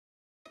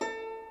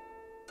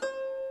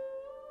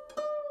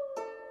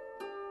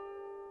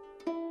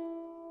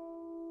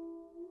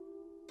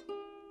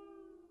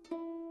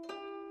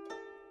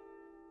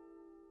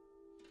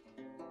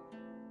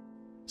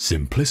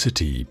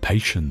Simplicity,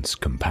 patience,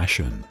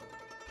 compassion.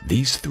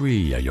 These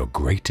three are your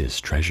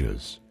greatest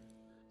treasures.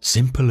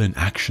 Simple in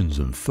actions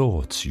and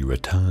thoughts, you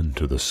return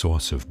to the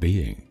source of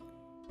being.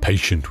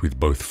 Patient with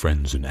both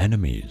friends and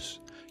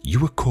enemies,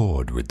 you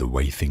accord with the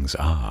way things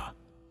are.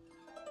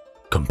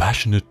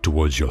 Compassionate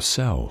towards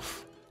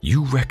yourself,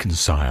 you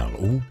reconcile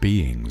all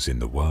beings in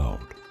the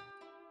world.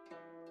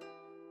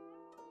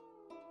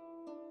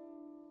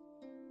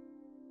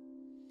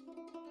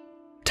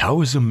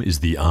 Taoism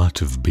is the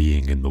art of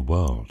being in the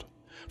world,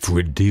 for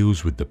it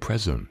deals with the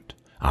present,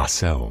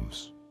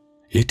 ourselves.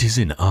 It is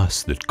in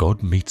us that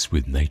God meets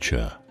with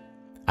nature,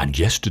 and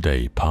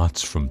yesterday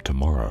parts from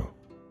tomorrow.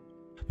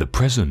 The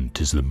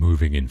present is the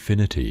moving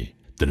infinity,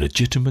 the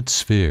legitimate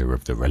sphere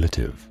of the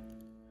relative.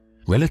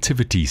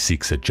 Relativity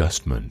seeks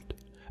adjustment.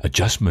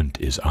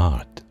 Adjustment is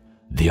art.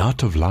 The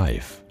art of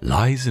life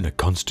lies in a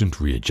constant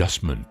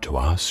readjustment to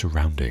our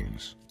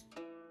surroundings.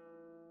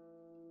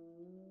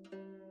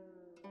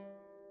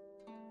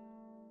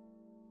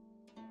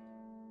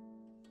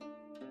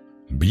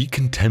 Be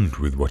content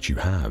with what you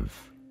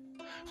have.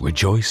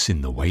 Rejoice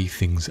in the way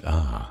things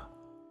are.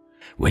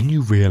 When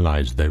you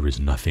realize there is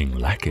nothing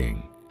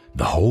lacking,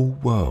 the whole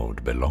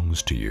world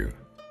belongs to you.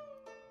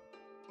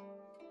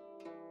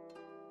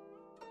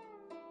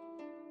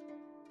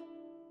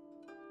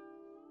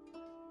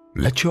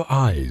 Let your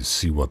eyes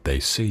see what they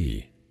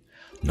see,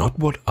 not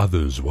what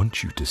others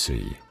want you to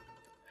see.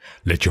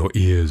 Let your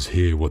ears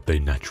hear what they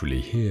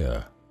naturally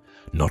hear,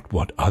 not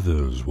what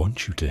others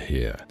want you to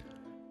hear.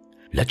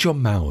 Let your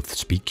mouth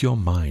speak your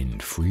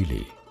mind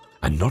freely,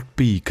 and not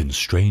be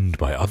constrained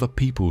by other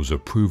people's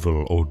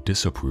approval or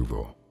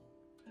disapproval.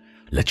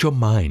 Let your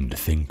mind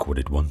think what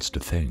it wants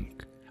to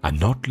think, and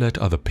not let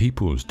other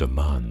people's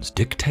demands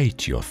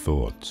dictate your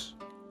thoughts.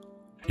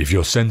 If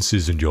your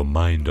senses and your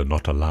mind are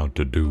not allowed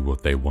to do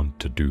what they want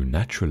to do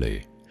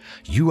naturally,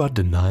 you are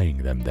denying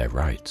them their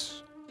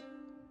rights.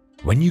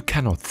 When you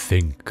cannot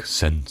think,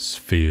 sense,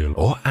 feel,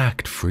 or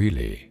act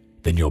freely,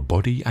 then your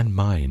body and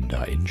mind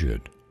are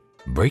injured.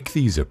 Break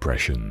these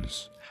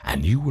oppressions,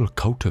 and you will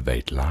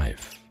cultivate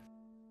life.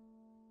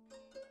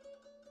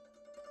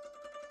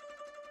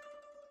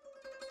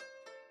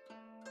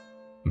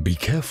 Be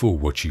careful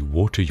what you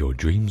water your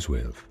dreams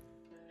with.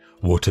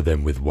 Water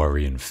them with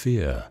worry and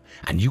fear,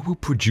 and you will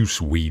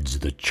produce weeds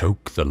that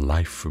choke the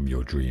life from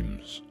your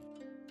dreams.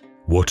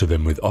 Water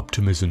them with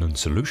optimism and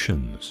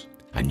solutions,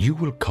 and you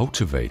will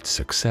cultivate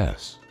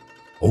success.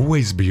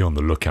 Always be on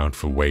the lookout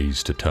for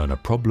ways to turn a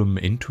problem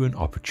into an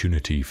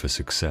opportunity for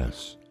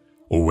success.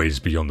 Always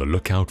be on the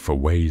lookout for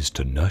ways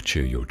to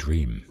nurture your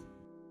dream.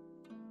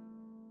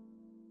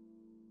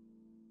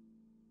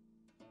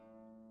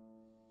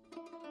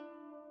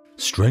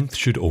 Strength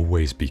should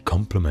always be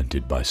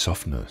complemented by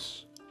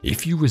softness.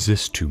 If you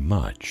resist too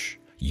much,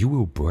 you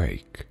will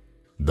break.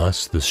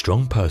 Thus, the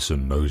strong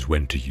person knows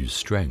when to use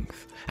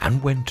strength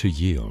and when to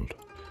yield.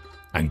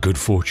 And good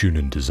fortune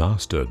and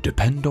disaster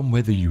depend on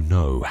whether you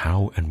know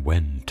how and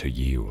when to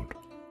yield.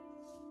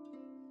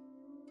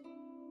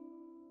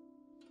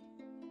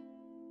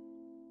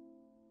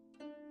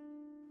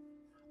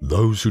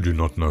 Those who do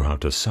not know how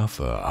to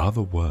suffer are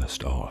the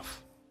worst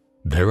off.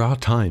 There are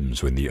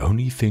times when the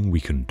only thing we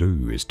can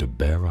do is to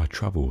bear our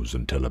troubles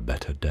until a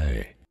better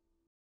day.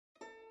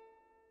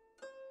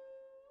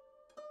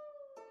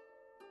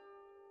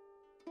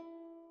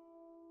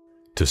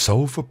 To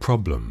solve a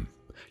problem,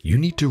 you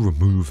need to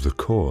remove the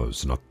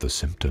cause, not the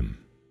symptom.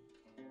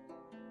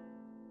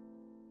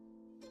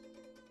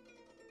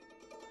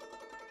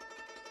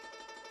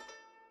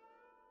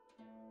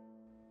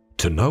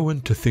 To know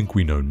and to think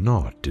we know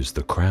not is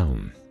the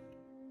crown.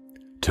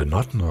 To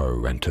not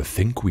know and to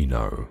think we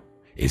know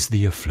is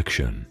the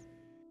affliction.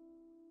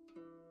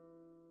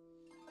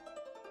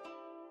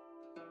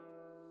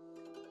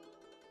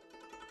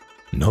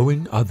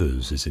 Knowing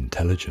others is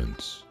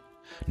intelligence.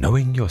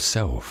 Knowing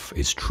yourself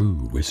is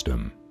true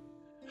wisdom.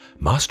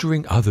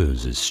 Mastering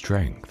others is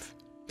strength.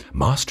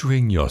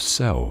 Mastering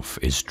yourself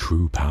is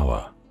true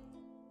power.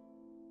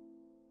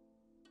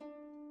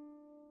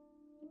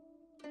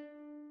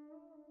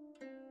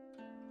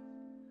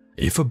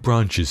 If a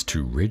branch is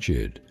too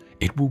rigid,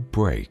 it will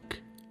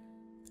break.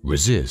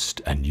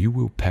 Resist and you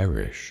will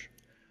perish.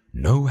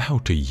 Know how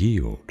to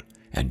yield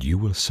and you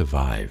will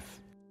survive.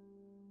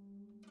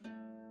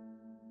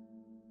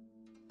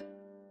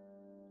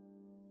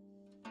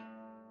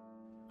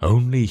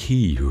 Only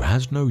he who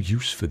has no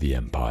use for the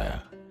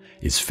empire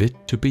is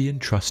fit to be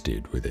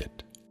entrusted with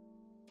it.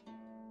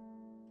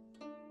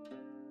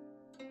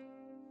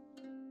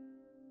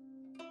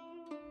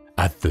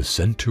 At the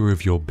center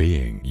of your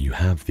being, you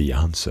have the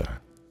answer.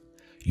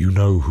 You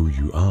know who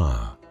you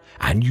are,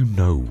 and you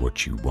know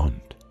what you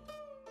want.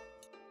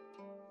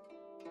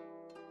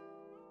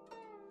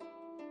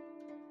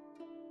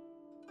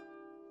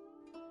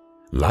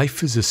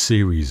 Life is a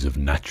series of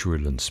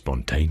natural and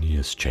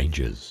spontaneous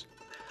changes.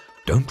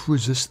 Don't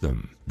resist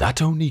them.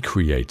 That only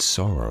creates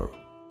sorrow.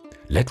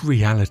 Let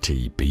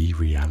reality be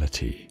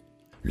reality.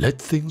 Let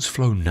things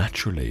flow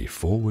naturally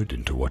forward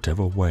into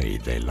whatever way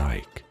they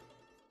like.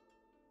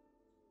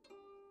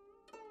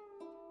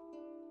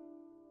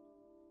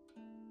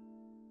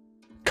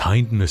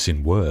 Kindness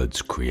in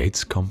words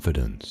creates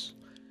confidence.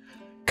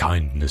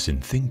 Kindness in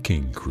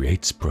thinking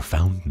creates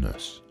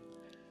profoundness.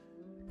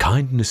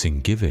 Kindness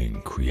in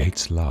giving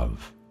creates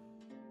love.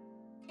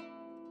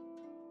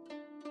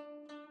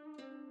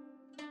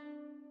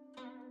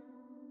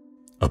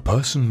 A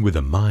person with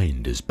a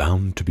mind is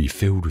bound to be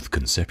filled with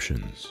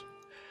conceptions.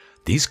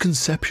 These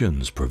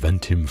conceptions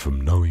prevent him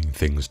from knowing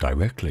things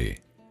directly,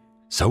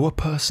 so a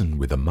person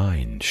with a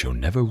mind shall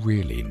never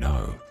really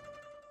know.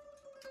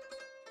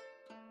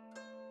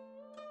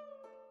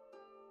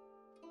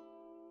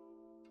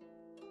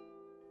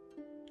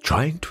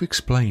 Trying to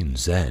explain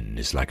Zen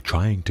is like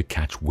trying to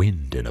catch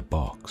wind in a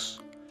box.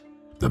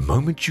 The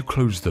moment you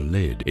close the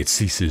lid, it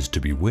ceases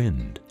to be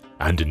wind,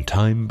 and in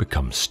time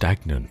becomes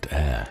stagnant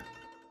air.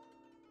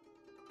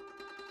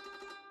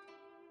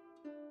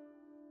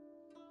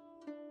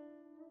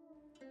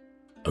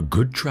 A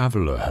good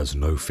traveller has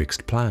no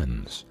fixed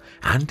plans,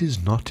 and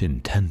is not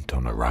intent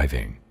on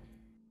arriving.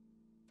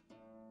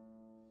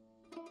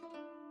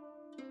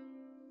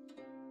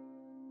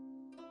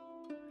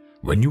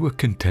 When you are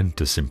content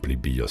to simply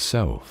be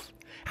yourself,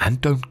 and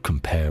don't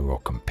compare or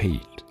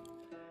compete,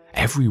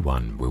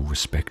 everyone will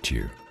respect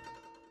you.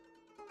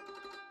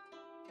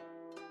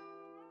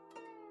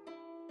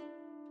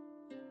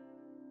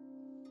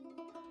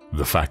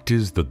 The fact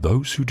is that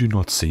those who do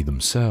not see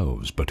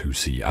themselves but who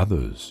see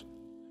others,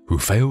 who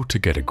fail to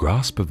get a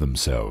grasp of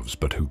themselves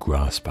but who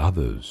grasp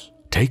others,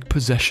 take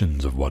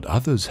possessions of what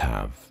others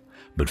have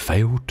but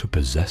fail to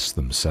possess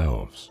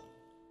themselves.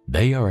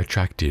 They are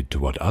attracted to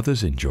what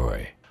others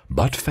enjoy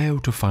but fail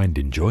to find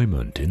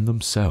enjoyment in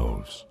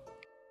themselves.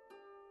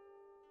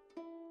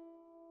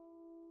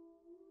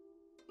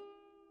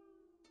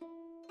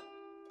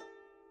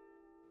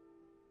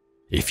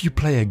 If you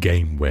play a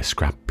game where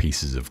scrap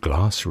pieces of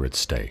glass are at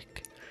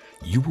stake,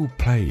 you will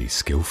play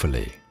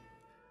skillfully.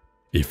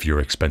 If your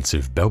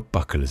expensive belt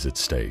buckle is at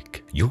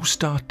stake, you'll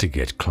start to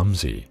get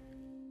clumsy.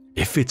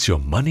 If it's your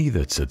money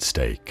that's at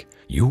stake,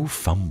 you'll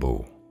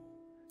fumble.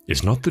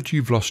 It's not that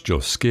you've lost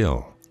your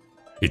skill.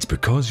 It's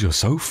because you're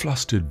so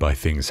flustered by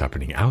things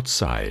happening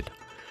outside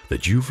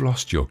that you've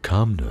lost your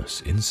calmness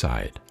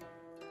inside.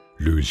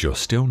 Lose your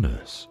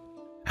stillness,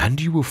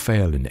 and you will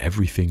fail in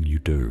everything you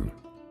do.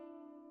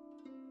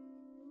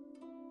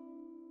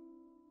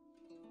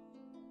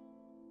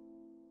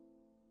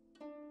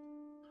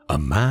 A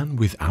man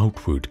with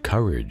outward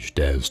courage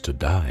dares to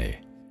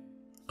die.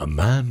 A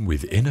man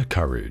with inner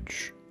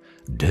courage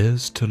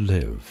dares to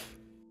live.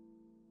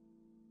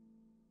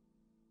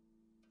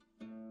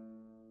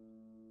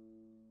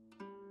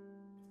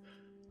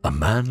 A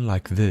man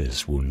like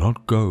this will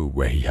not go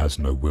where he has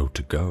no will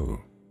to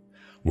go,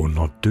 will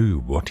not do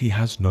what he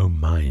has no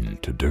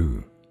mind to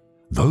do.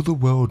 Though the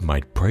world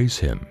might praise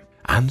him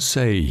and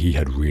say he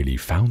had really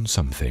found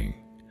something,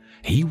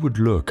 he would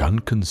look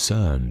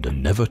unconcerned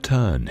and never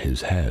turn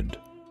his head.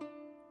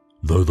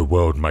 Though the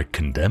world might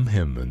condemn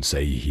him and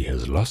say he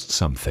has lost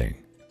something,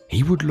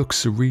 he would look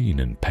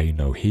serene and pay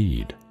no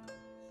heed.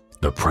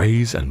 The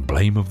praise and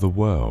blame of the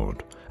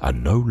world are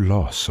no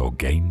loss or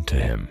gain to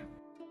him.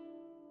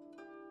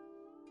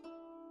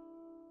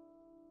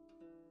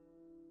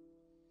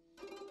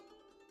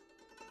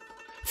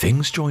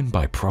 Things joined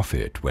by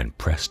profit when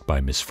pressed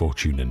by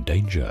misfortune and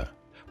danger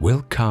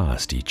will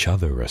cast each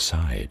other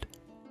aside.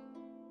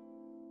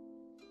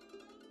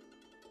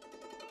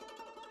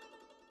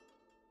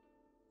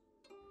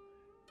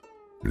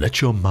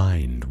 Let your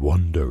mind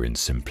wander in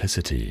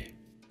simplicity.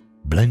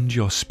 Blend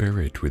your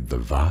spirit with the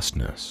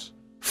vastness.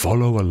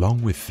 Follow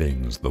along with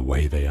things the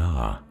way they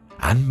are,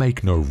 and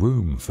make no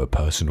room for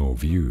personal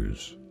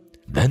views.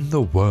 Then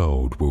the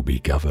world will be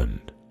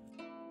governed.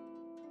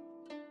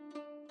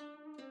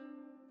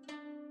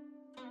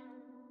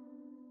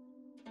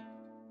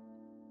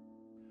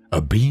 A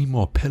beam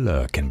or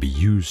pillar can be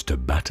used to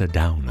batter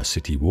down a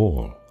city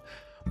wall,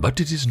 but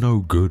it is no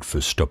good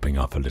for stopping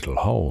up a little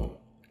hole.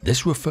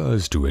 This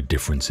refers to a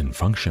difference in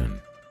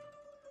function.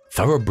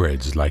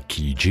 Thoroughbreds like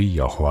Qiji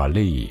or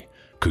Huali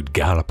could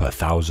gallop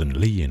 1,000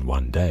 li in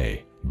one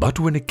day, but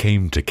when it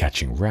came to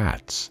catching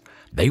rats,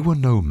 they were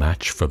no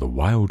match for the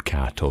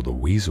wildcat or the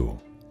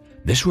weasel.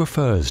 This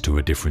refers to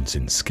a difference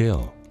in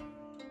skill.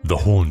 The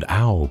horned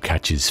owl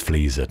catches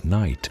fleas at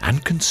night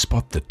and can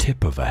spot the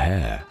tip of a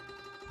hair.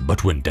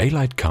 But when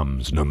daylight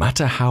comes, no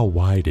matter how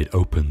wide it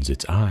opens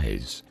its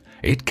eyes,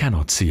 it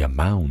cannot see a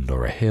mound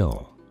or a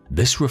hill.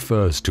 This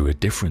refers to a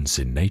difference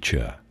in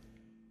nature.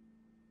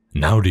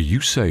 Now do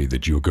you say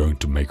that you're going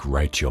to make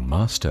right your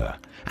master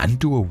and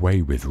do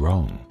away with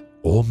wrong,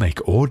 or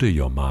make order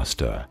your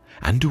master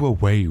and do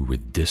away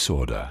with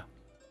disorder?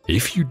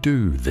 If you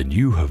do, then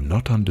you have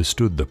not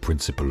understood the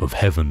principle of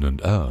heaven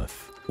and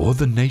earth, or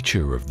the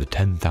nature of the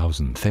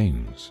 10,000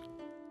 things.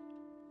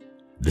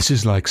 This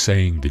is like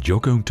saying that you're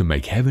going to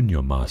make heaven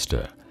your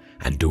master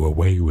and do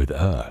away with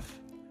earth,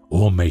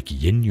 or make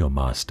yin your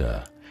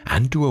master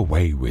and do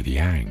away with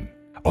yang.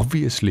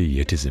 Obviously,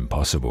 it is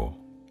impossible.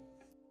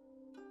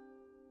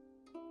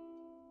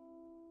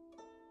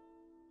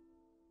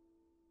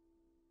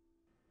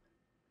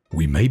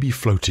 We may be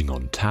floating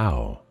on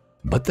Tao,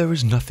 But there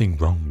is nothing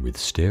wrong with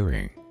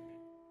steering.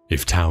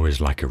 If Tao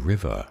is like a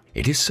river,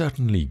 it is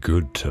certainly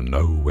good to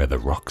know where the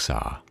rocks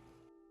are.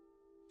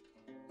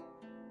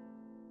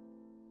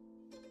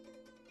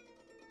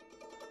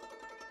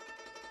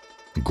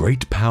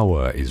 Great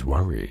power is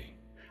worry,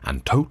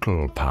 and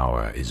total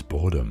power is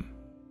boredom,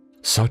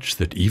 such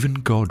that even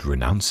God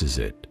renounces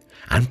it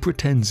and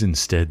pretends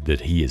instead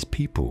that he is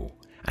people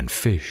and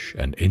fish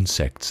and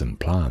insects and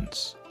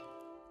plants.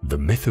 The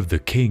myth of the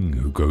king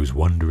who goes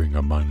wandering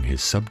among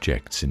his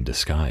subjects in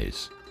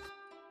disguise.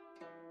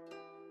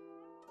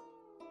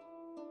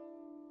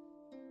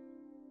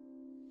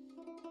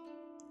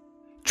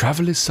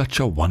 Travel is such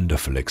a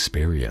wonderful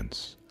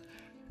experience,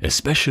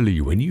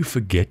 especially when you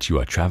forget you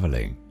are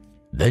traveling.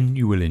 Then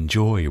you will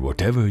enjoy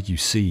whatever you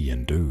see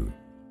and do.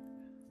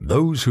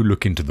 Those who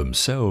look into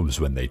themselves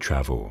when they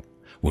travel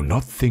will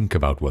not think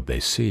about what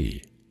they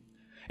see.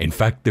 In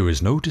fact, there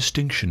is no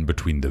distinction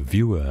between the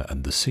viewer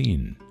and the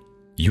scene.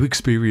 You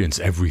experience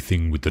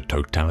everything with the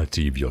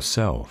totality of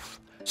yourself,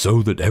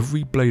 so that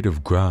every blade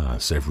of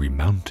grass, every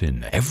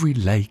mountain, every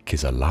lake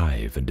is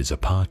alive and is a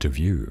part of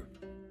you.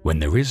 When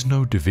there is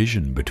no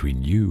division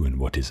between you and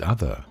what is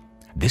other,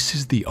 this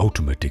is the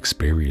ultimate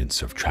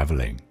experience of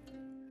traveling.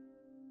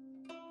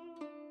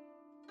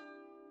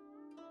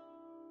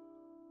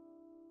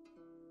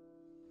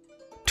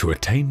 To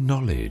attain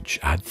knowledge,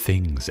 add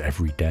things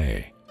every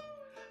day.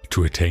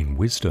 To attain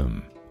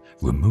wisdom,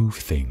 remove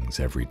things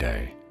every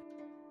day.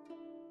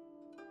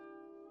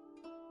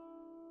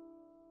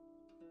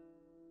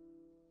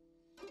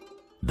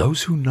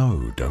 Those who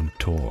know don't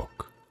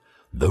talk.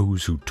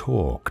 Those who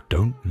talk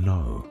don't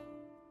know.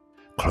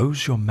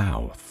 Close your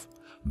mouth,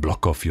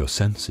 block off your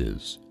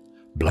senses,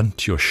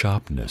 blunt your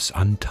sharpness,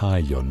 untie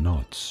your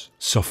knots,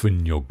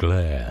 soften your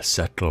glare,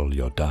 settle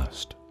your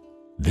dust.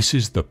 This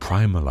is the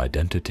primal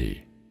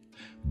identity.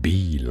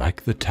 Be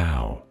like the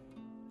Tao.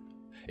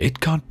 It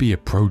can't be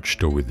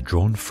approached or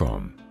withdrawn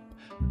from,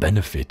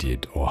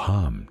 benefited or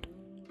harmed,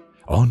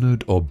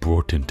 honored or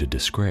brought into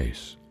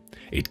disgrace.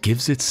 It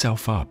gives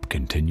itself up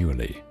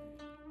continually.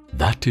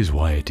 That is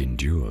why it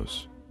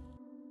endures.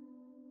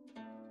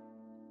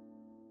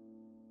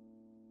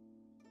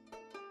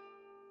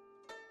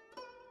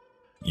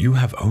 You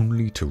have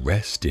only to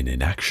rest in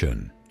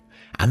inaction,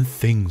 and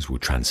things will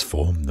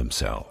transform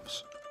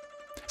themselves.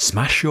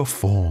 Smash your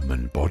form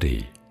and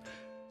body.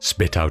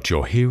 Spit out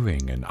your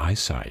hearing and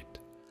eyesight.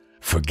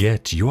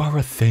 Forget you are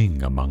a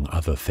thing among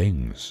other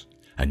things,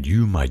 and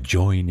you might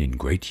join in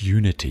great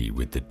unity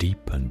with the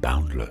deep and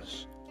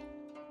boundless.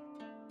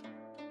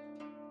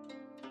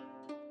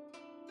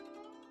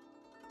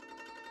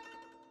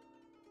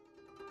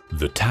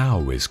 The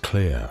Tao is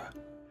clear,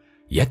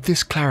 yet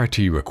this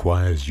clarity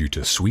requires you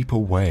to sweep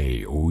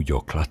away all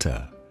your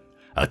clutter.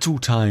 At all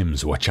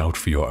times, watch out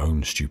for your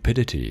own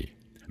stupidity.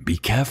 Be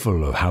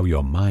careful of how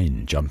your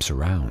mind jumps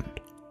around.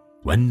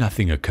 When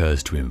nothing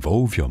occurs to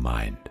involve your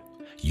mind,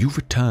 you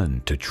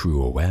return to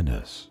true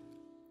awareness.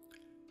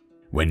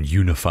 When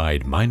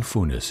unified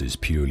mindfulness is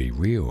purely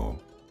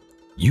real,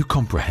 you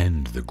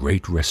comprehend the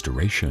great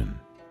restoration.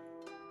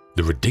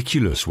 The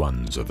ridiculous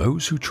ones are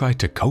those who try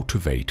to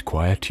cultivate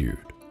quietude.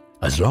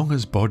 As long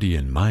as body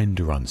and mind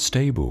are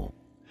unstable,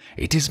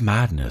 it is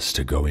madness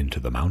to go into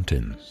the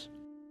mountains.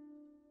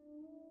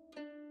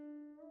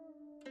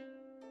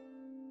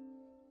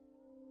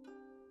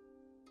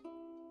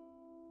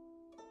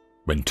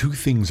 When two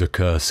things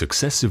occur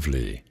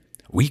successively,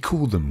 we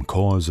call them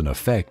cause and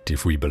effect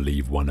if we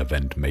believe one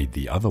event made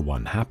the other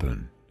one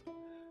happen.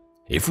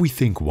 If we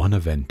think one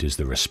event is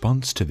the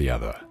response to the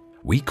other,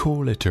 we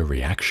call it a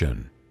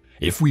reaction.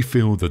 If we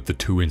feel that the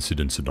two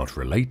incidents are not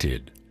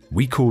related,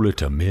 we call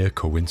it a mere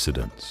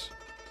coincidence.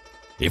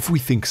 If we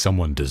think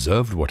someone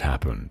deserved what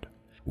happened,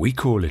 we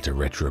call it a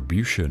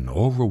retribution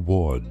or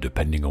reward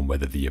depending on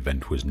whether the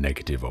event was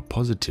negative or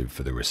positive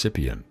for the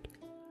recipient.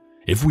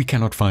 If we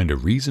cannot find a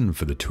reason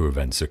for the two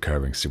events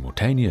occurring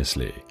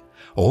simultaneously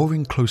or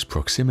in close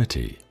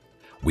proximity,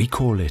 we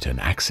call it an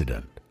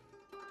accident.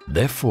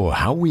 Therefore,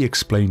 how we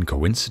explain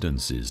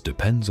coincidences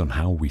depends on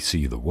how we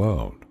see the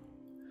world.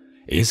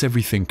 Is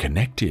everything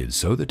connected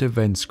so that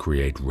events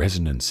create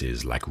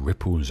resonances like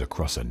ripples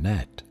across a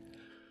net?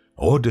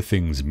 Or do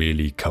things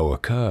merely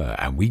co-occur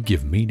and we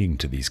give meaning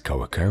to these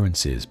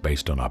co-occurrences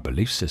based on our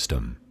belief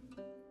system?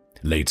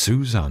 Lao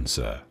Tzu's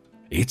answer,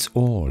 it's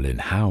all in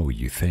how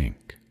you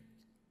think.